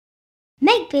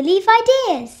make-believe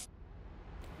ideas.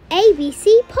 ABC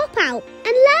pop out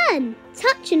and learn.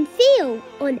 Touch and feel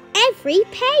on every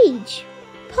page.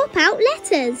 Pop out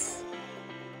letters.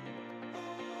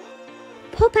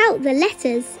 Pop out the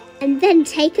letters and then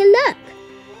take a look.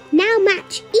 Now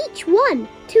match each one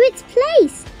to its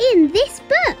place in this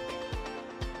book.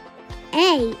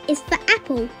 A is for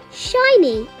apple,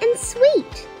 shiny and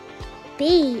sweet.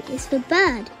 B is for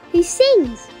bird who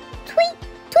sings, tweet,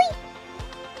 tweet.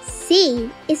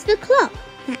 C is for clock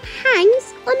that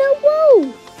hangs on a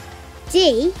wall.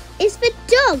 D is for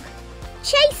dog,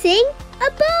 chasing a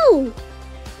ball.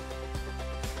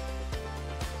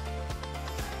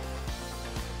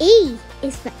 E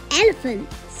is for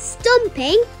elephant,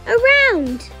 stomping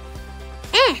around.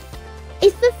 F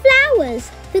is for flowers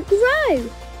that grow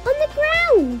on the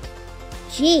ground.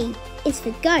 G is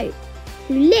for goat,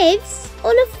 who lives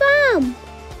on a farm.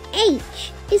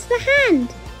 H is for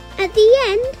hand, at the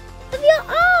end of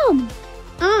your arm.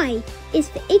 I is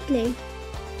for igloo.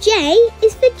 J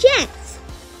is for jet.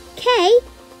 K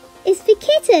is for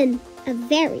kitten, a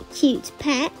very cute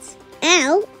pet.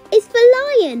 L is for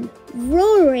lion,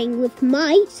 roaring with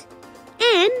might.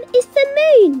 M is for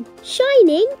moon,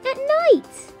 shining at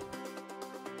night.